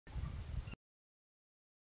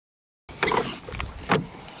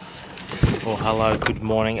Well, hello, good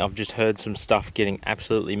morning. I've just heard some stuff getting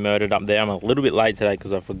absolutely murdered up there. I'm a little bit late today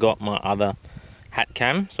because I forgot my other hat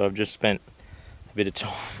cam, so I've just spent a bit of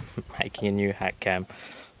time making a new hat cam.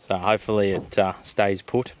 So hopefully it stays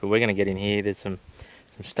put, but we're going to get in here. There's some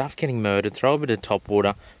stuff getting murdered. Throw a bit of top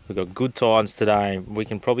water. We've got good tides today. We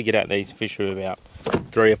can probably get out these fish for about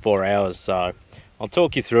 3 or 4 hours, so I'll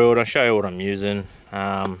talk you through it. I'll show you what I'm using.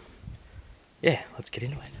 Yeah, let's get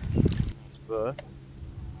into it. First,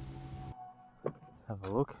 have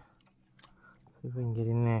a look, see if we can get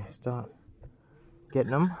in there, start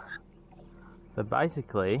getting them. So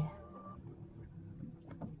basically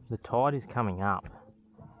the tide is coming up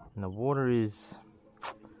and the water is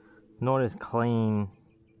not as clean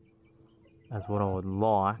as what I would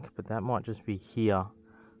like, but that might just be here.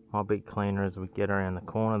 Might be cleaner as we get around the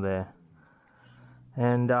corner there.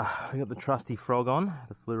 And we got the trusty frog on,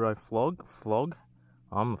 the fluoro flog.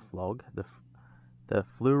 I'm a flog. The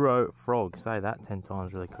fluoro frog, say that 10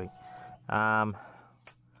 times really quick. Run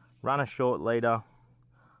a short leader,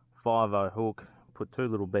 5/0 hook, put 2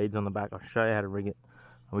 little beads on the back. I'll show you how to rig it.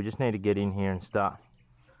 We just need to get in here and start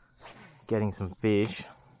getting some fish.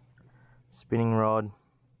 Spinning rod.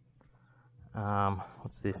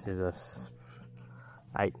 What's this? Is a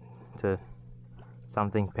 8 to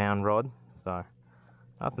something pound rod. So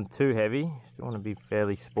nothing too heavy. Still want to be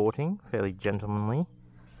fairly sporting, fairly gentlemanly.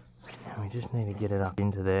 And we just need to get it up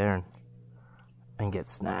into there and get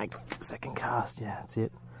snagged. Second cast, yeah, that's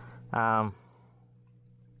it.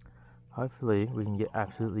 Hopefully we can get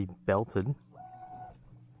absolutely belted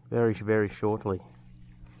very, very shortly.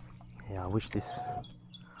 Yeah, I wish this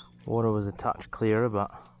water was a touch clearer,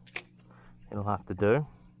 but it'll have to do.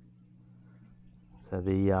 So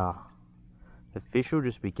the fish will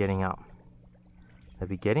just be getting up. They'll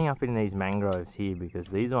be getting up in these mangroves here because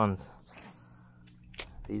these ones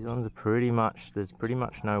are pretty much, there's pretty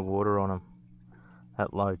much no water on them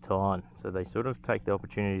at low tide. So they sort of take the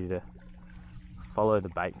opportunity to follow the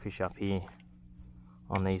bait fish up here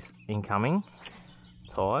on these incoming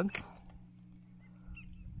tides.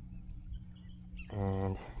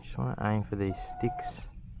 And just want to aim for these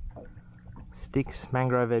sticks,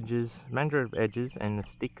 mangrove edges and the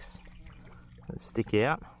sticks that stick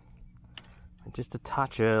out. And just a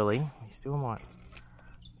touch early, we still might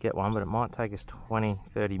get one, but it might take us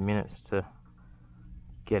 20-30 minutes to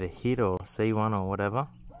get a hit or see one or whatever.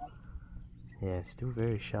 Yeah, it's still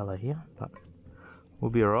very shallow here, but we'll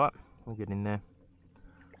be alright. We'll get in there,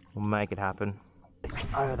 we'll make it happen.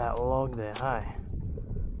 Over that log there, hey,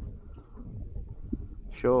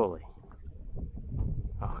 surely.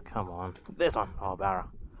 Oh, come on, there's one. Oh, barra.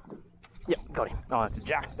 Yep, got him. Oh, it's a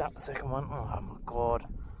jack. That the second one. Oh my god.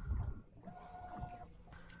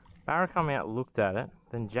 Barra come out, looked at it,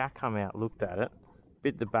 then Jack come out, looked at it,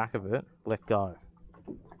 bit the back of it, let go.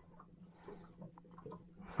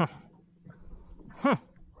 It's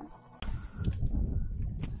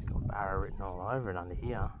got Barra written all over it under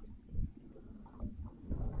here.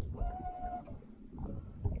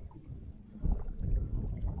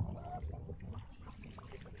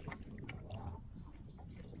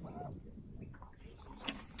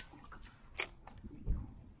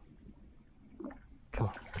 Come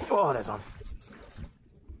on. Oh, there's one.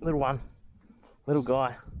 Little one. Little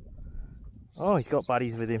guy. Oh, he's got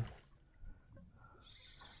buddies with him.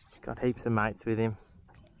 He's got heaps of mates with him.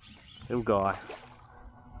 Little guy.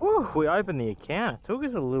 Oh, we opened the account. It took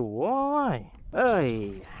us a little while.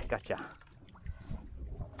 Hey, gotcha.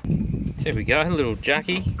 There we go, little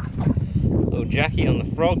Jackie. Little Jackie on the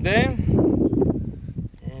frog there.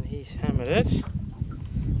 And he's hammered it.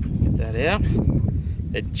 Get that out.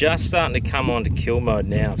 They're just starting to come on to kill mode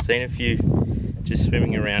now. I've seen a few just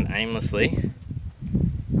swimming around aimlessly.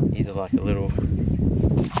 These are like a little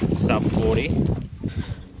sub 40.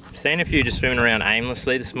 I've seen a few just swimming around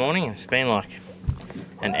aimlessly this morning. It's been like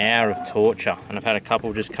an hour of torture, and I've had a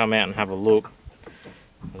couple just come out and have a look.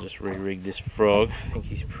 I'll just re-rig this frog. I think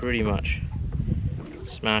he's pretty much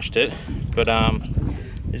smashed it, but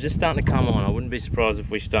they're just starting to come on. I wouldn't be surprised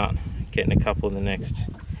if we start getting a couple in the next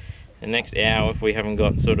hour. If we haven't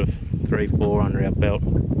got sort of 3-4 under our belt,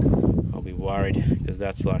 I'll be worried, because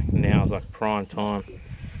that's like, now's like prime time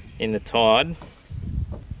in the tide.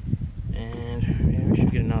 And yeah, we should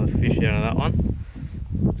get another fish out of that one.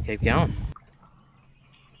 Let's keep going.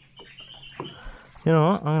 You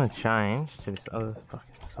know what, I'm going to change to this other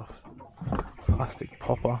fucking soft plastic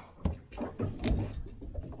popper.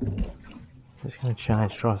 Just going to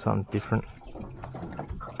change, try something different.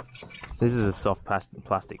 This is a soft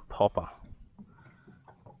plastic popper.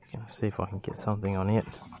 Gonna see if I can get something on it.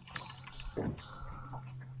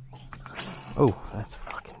 Oh, that's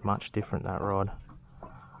fucking much different, that rod.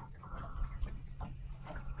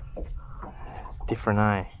 different,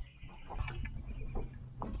 eh?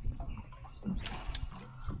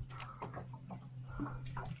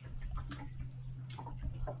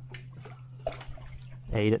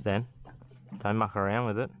 Eat it then. Don't muck around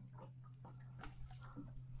with it.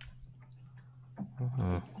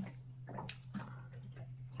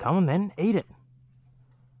 Come on then, eat it.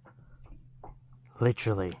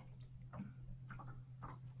 Literally.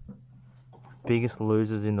 Biggest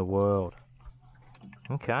losers in the world.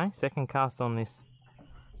 Okay, second cast on this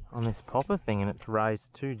popper thing, and it's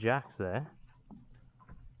raised 2 jacks there.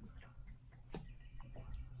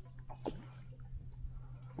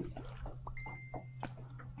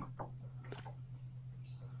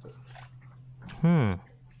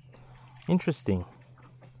 Interesting.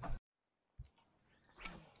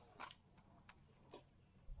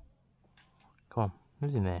 Come on,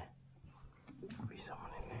 who's in there? There'll be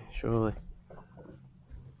someone in there, surely.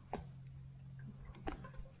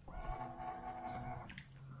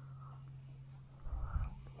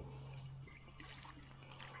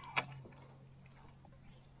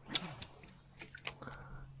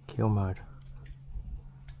 Kill mode.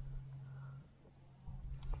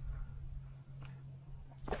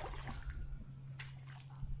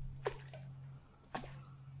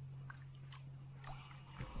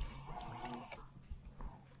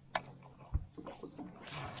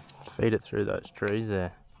 Feed it through those trees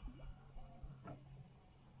there.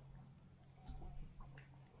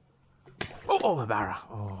 Oh, the barra!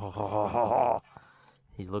 Oh,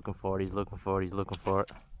 he's looking for it. He's looking for it. He's looking for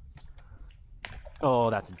it. Oh,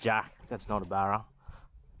 that's a jack. That's not a barra.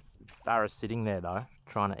 Barra's sitting there though,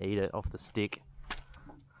 trying to eat it off the stick.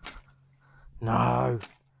 No!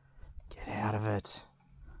 Get out of it.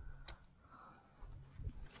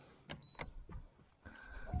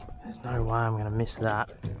 There's no way I'm going to miss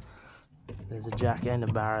that. There's a jack and a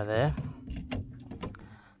barra there.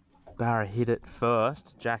 Barra hit it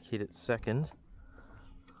first, jack hit it second.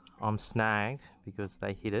 I'm snagged because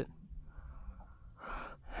they hit it.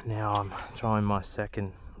 Now I'm trying my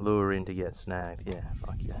second lure in to get snagged. Yeah,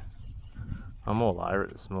 fuck yeah. I'm all over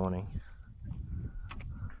it this morning.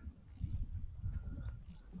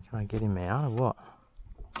 Can I get him out or what?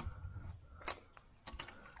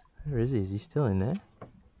 Where is he? Is he still in there?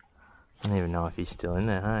 I don't even know if he's still in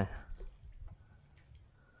there, hey?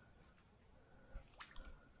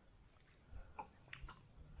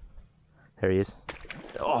 There he is.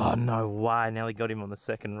 Oh, no way. I nearly got him on the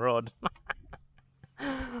second rod.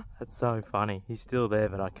 That's so funny. He's still there,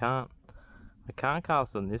 but I can't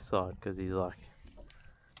cast on this side because he's like,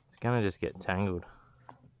 it's gonna just get tangled.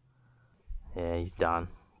 Yeah, he's done.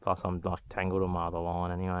 Plus I'm like tangled on my other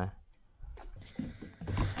line anyway.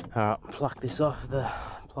 Alright, plug this off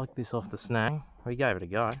the snag. We gave it a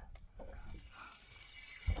go.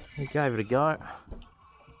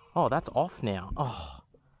 Oh, that's off now. Oh,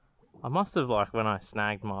 I must have, like, when I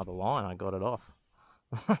snagged my other line, I got it off.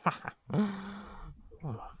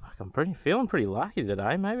 Oh, fuck, I'm feeling pretty lucky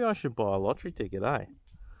today. Maybe I should buy a lottery ticket, eh?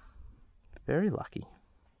 Very lucky.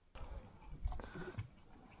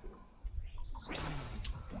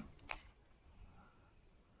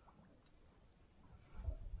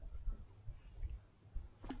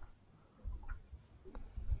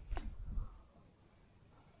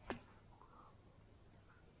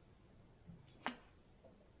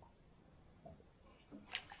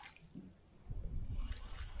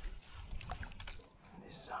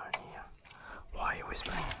 Zone here. Why are you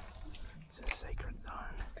whispering? It's a secret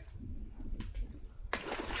zone.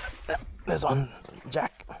 There's one.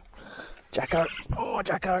 Jacko. Oh,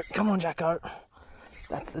 Jacko. Come on, Jacko.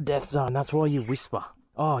 That's the death zone. That's why you whisper.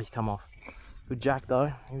 Oh, he's come off. Good jack,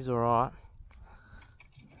 though. He was alright.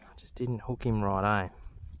 I just didn't hook him right, eh?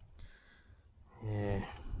 Yeah.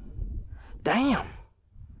 Damn!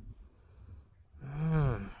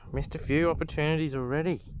 Missed a few opportunities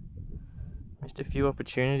already. Missed a few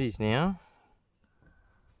opportunities now.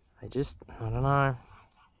 I don't know. I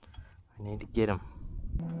need to get them.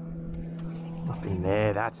 Up in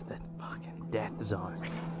there, that's the fucking death zone.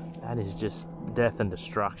 That is just death and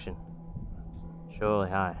destruction.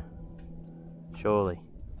 Surely, hey? Surely.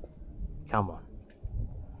 Come on.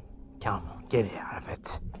 Come on, get out of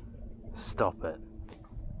it. Stop it.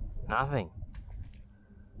 Nothing.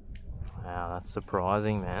 Wow, that's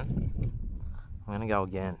surprising, man. I'm gonna go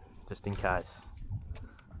again, just in case.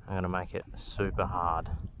 I'm gonna make it super hard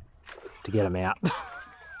to get them out.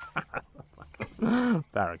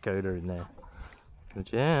 Barracuda in there.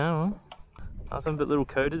 But yeah, well, nothing but little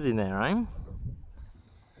cooters in there, eh?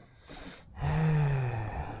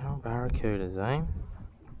 Oh, barracudas, eh?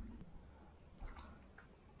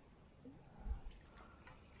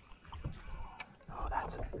 Oh,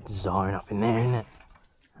 that's it. Good zone up in there, isn't it?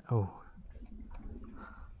 Oh.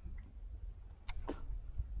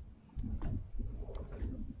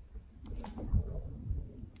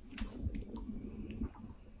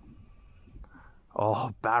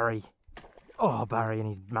 Oh, Barry. Oh, Barry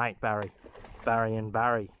and his mate Barry. Barry and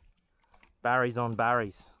Barry. Barry's on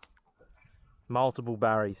Barry's. Multiple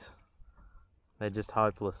Barrys. They're just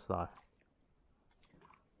hopeless though.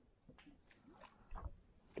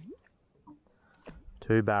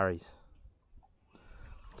 Two Barrys.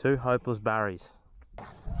 Two hopeless Barrys.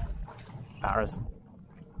 Barras.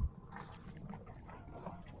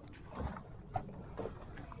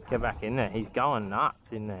 Get back in there. He's going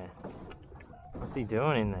nuts in there. What's he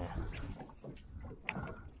doing in there?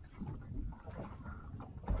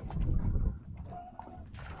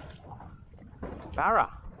 Barra.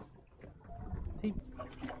 What's he?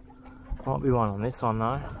 Might be one on this one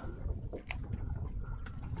though.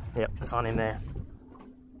 Yep, there's one in there.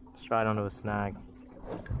 Straight onto a snag.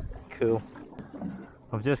 Cool.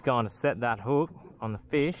 I've just gone to set that hook on the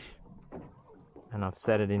fish and I've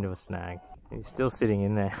set it into a snag. He's still sitting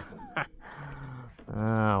in there.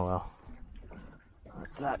 Oh well.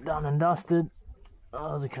 That's that done and dusted. Oh,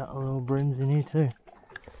 there's a couple of little brims in here too.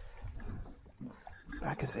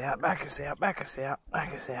 Back us out, back us out, back us out,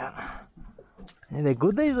 back us out. Yeah, they're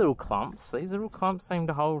good, these little clumps. These little clumps seem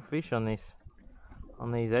to hold fish on this,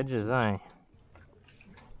 on these edges, eh?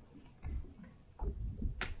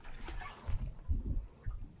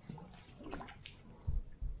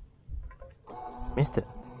 Missed it.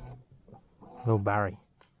 Little Barry.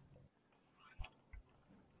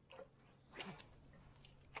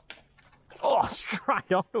 Oh,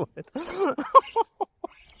 straight onto it.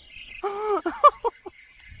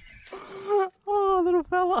 Oh, little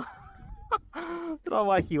fella. Did I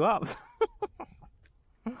wake you up?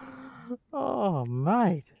 Oh,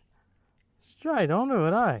 mate. Straight onto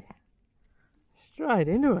it, eh? Straight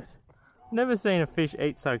into it. Never seen a fish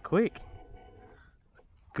eat so quick.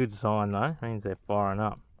 Good sign though, means they're firing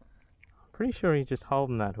up. Pretty sure he's just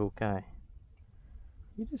holding that hook, eh?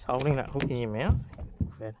 You just holding that hook in your mouth?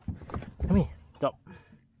 Come here, stop.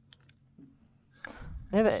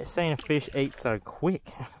 Never seen a fish eat so quick.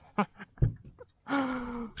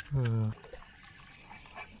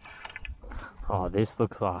 Oh, this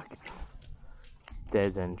looks like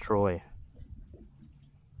Des and Troy.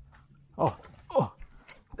 Oh,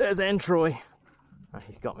 there's Troy. Oh,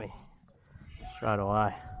 he's got me straight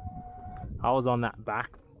away. I was on that back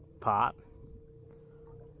part.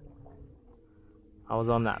 I was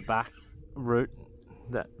on that back route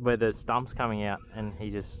where the stump's coming out, and he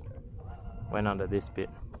just went under this bit.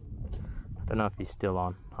 Don't know if he's still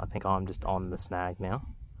on. I think I'm just on the snag now.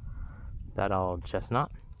 That old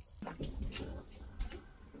chestnut.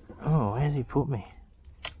 Oh, where's he put me?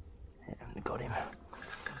 Yeah, got him.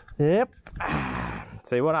 Yep.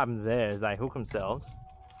 See what happens there is they hook themselves.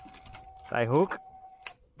 They hook,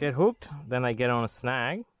 get hooked, then they get on a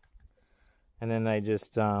snag, and then they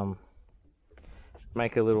just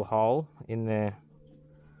make a little hole in their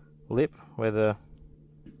lip where the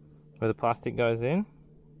plastic goes in.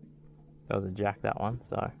 That was a jack, that one,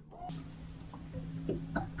 so.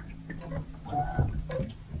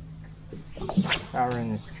 Power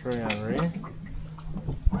in this tree over here.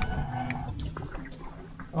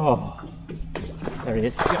 Oh, there he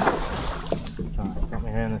is. Got me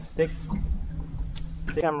around the stick.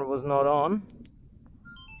 The camera was not on.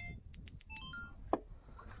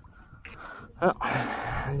 Oh,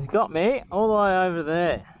 he's got me all the way over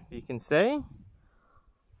there, you can see,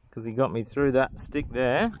 because he got me through that stick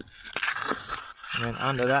there and then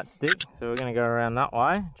under that stick. So we're going to go around that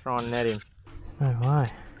way, try and net him. No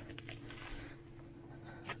way.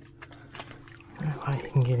 No way you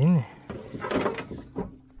can get in there.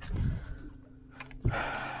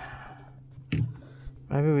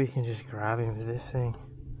 Maybe we can just grab him with this thing.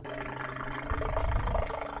 There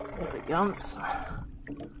he comes.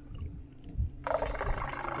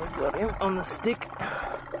 We've got him on the stick.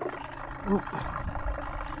 Oop.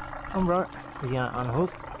 Come on, bro. He's gonna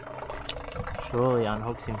unhook. Surely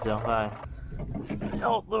unhooks himself, eh? The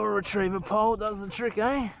old little retriever pole does the trick,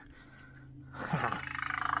 eh?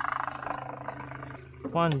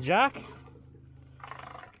 One jack. You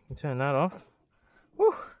can turn that off.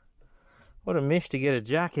 Woo! What a mish to get a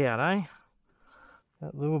jack out, eh?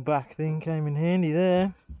 That little back thing came in handy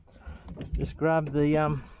there. Just grab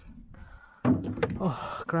the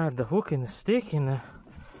grab the hook and the stick and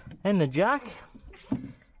the jack.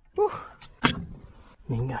 Woo!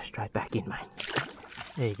 You can go straight back in, mate.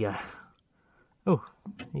 There you go. Oh,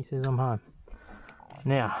 he says I'm home.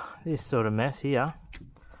 Now, this sort of mess here.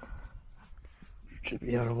 Should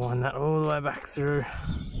be able to wind that all the way back through.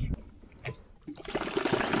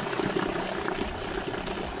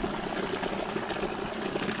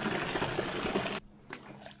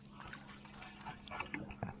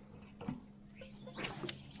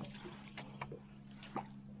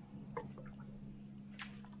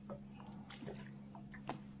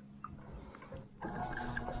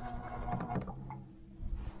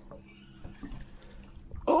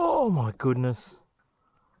 Oh my goodness.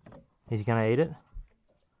 He's gonna eat it.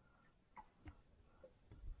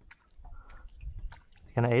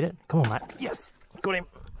 He's gonna eat it. Come on, mate. Yes, got him.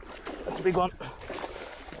 That's a big one.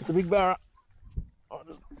 That's a big barra.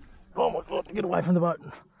 Oh my god, get away from the boat.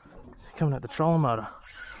 He's coming at the trolling motor.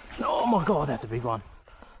 Oh my god, that's a big one.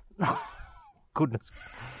 Goodness.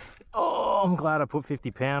 Oh, I'm glad I put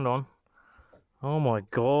 50 pound on. Oh my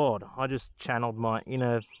god, I just channeled my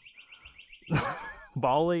inner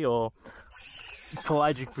bowley or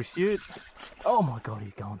pelagic pursuit. Oh my god,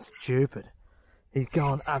 he's going stupid. He's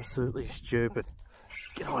going absolutely stupid.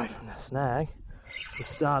 Get away from that snag. For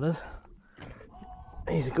starters,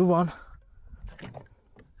 he's a good one.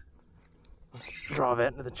 Let's drive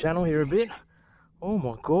out into the channel here a bit. Oh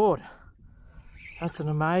my god, that's an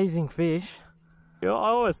amazing fish. I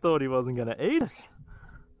always thought he wasn't going to eat it.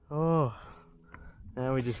 Oh,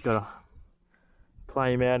 now we just got to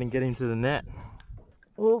play him out and get him to the net.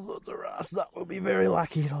 All sorts of rasta. We'll be very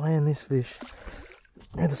lucky to land this fish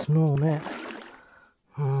with a small net.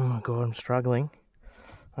 Oh my god, I'm struggling.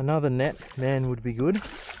 Another net man would be good.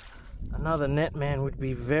 Another net man would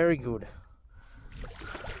be very good.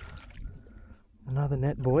 Another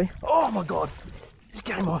net boy. Oh my god, it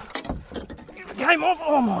came off. It came off.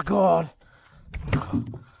 Oh my god.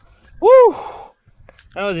 Woo!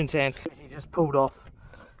 That was intense. He just pulled off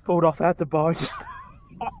at the boat.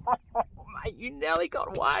 Mate, you nearly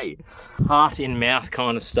got away. Heart in mouth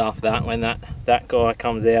kind of stuff, that when that guy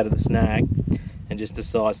comes out of the snag and just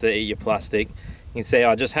decides to eat your plastic. You can see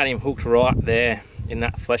I just had him hooked right there in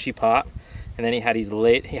that fleshy part, and then he had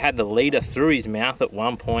the leader through his mouth at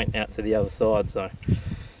one point out to the other side, so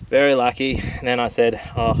very lucky. And then I said,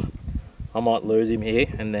 oh, I might lose him here,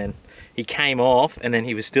 and then he came off and then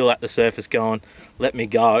he was still at the surface going, let me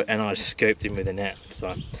go, and I scooped him with a net.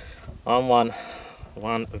 So I'm one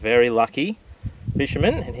very lucky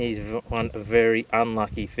fisherman, and he's one very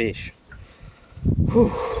unlucky fish. Whew,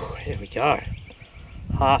 here we go.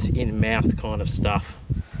 Heart in mouth kind of stuff.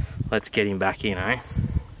 Let's get him back in, eh?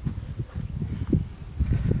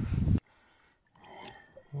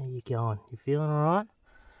 How you going? You feeling alright?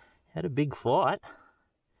 Had a big fight.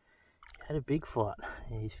 Had a big fight.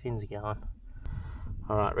 Yeah, his fins are going.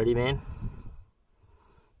 Alright, ready, man?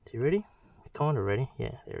 Is he ready? Kind of ready.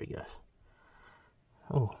 Yeah, there he goes.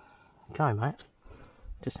 Oh, okay, mate.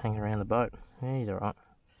 Just hanging around the boat. Yeah, he's alright.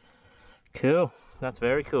 Cool. That's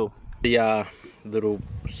very cool. The little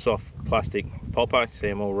soft plastic popper, see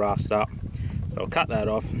them all rust up. So I'll cut that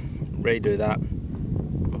off, redo that.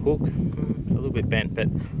 My hook, it's a little bit bent, but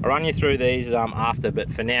I'll run you through these after.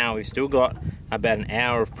 But for now, we've still got about an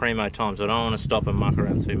hour of primo time, so I don't want to stop and muck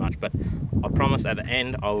around too much. But I promise at the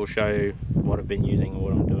end, I will show you what I've been using and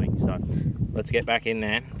what I'm doing. So let's get back in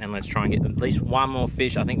there and let's try and get at least one more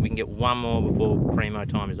fish. I think we can get one more before primo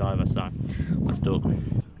time is over. So let's do it.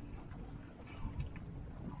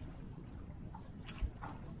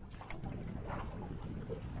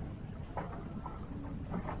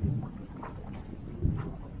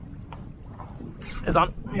 It's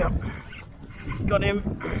on. Yep. Got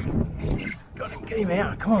him. Got him. Get him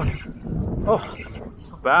out. Come on. Oh, it's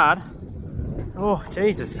not bad. Oh,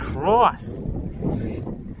 Jesus Christ.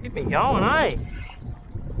 Keep me going, eh?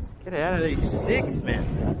 Get out of these sticks, man.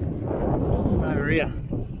 Come over here.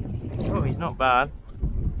 Oh, he's not bad.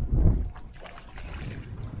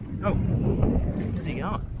 Oh, where's he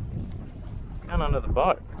going? Going under the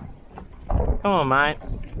boat. Come on, mate.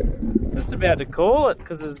 Just about to call it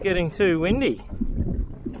because it's getting too windy.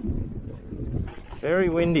 Very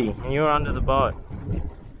windy, and you're under the boat.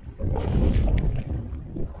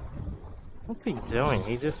 What's he doing?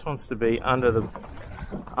 He just wants to be under the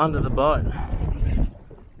boat.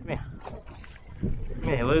 Come here. Come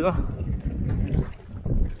here, loser.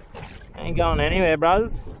 Ain't going anywhere,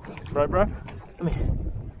 brothers. Bro. Come here.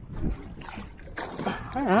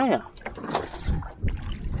 Where are you?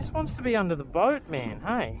 Just wants to be under the boat, man,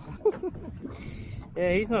 hey?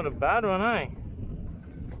 Yeah, he's not a bad one, eh?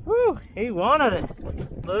 Woo, he wanted it.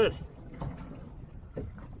 Dude.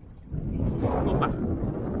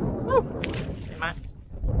 Woo. Hey, mate.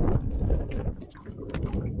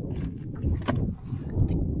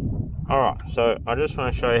 Alright, so I just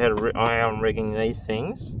want to show you how I'm rigging these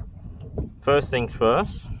things. First things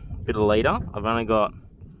first, bit of leader. I've only got,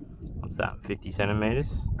 what's that, 50 centimeters,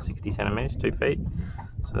 60 centimeters, 2 feet.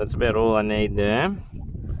 So that's about all I need there.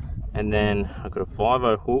 And then I've got a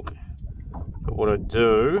 5/0 hook. But what I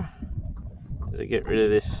do is I get rid of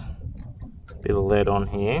this bit of lead on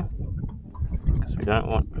here, because we don't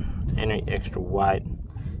want any extra weight.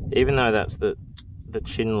 Even though that's the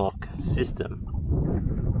chin lock system,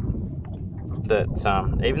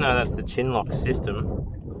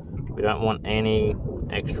 we don't want any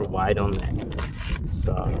extra weight on there.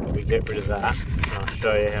 So we get rid of that, and I'll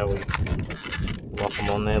show you how we lock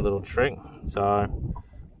them on there, little trick. So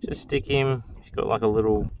just stick him, he's got like a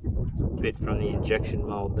little bit from the injection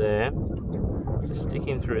mold there. Just stick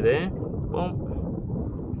him through there,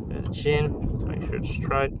 boom, and the chin, make sure it's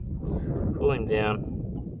straight, pull him down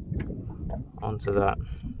onto that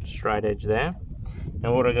straight edge there.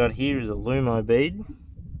 Now what I got here is a Lumo bead,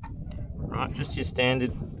 right, just your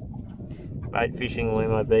standard bait fishing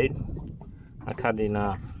Lumo bead. I cut it in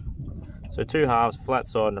half, so 2 halves, flat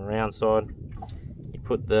side and a round side. You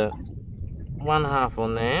put the 1 half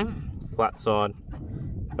on there, flat side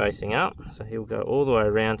facing up, so he'll go all the way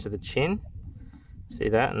around to the chin. See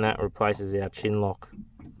that? And that replaces our chin lock,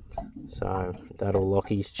 so that'll lock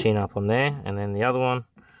his chin up on there. And then the other one,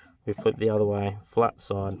 we flip the other way, flat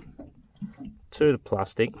side to the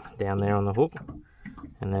plastic down there on the hook,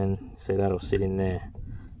 and then see, that'll sit in there.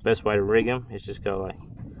 Best way to rig them is just go like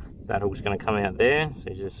that. Hook's going to come out there,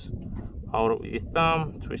 so you just hold it with your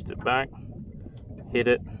thumb, twist it back, hit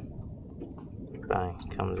it, bang,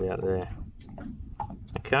 comes out there.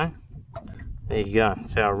 Okay, there you go.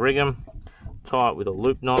 That's how I rig them. Tie it with a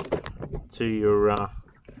loop knot to your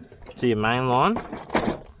main line,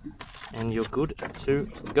 and you're good to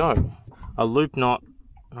go. A loop knot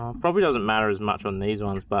probably doesn't matter as much on these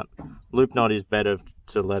ones, but loop knot is better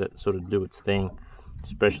to let it sort of do its thing,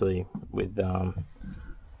 especially with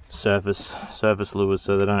surface lures,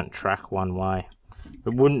 so they don't track one way.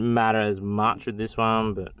 It wouldn't matter as much with this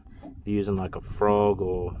one, but if you're using like a frog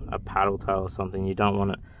or a paddle tail or something, you don't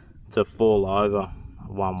want it to fall over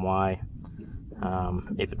one way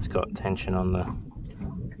if it's got tension on the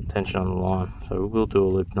line. So we'll do a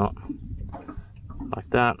loop knot like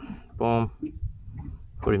that, boom,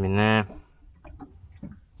 put him in there,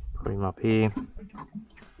 put him up here.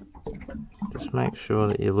 Just make sure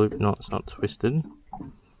that your loop knot's not twisted,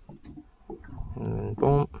 and then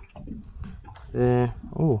boom, there.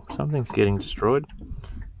 Oh, something's getting destroyed.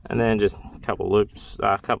 And then just a couple of loops,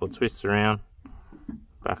 a couple of twists around,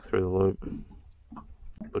 back through the loop,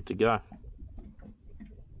 good to go.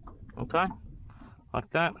 Okay, like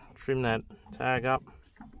that, trim that tag up,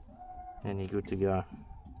 and you're good to go.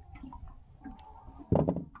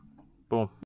 Boom.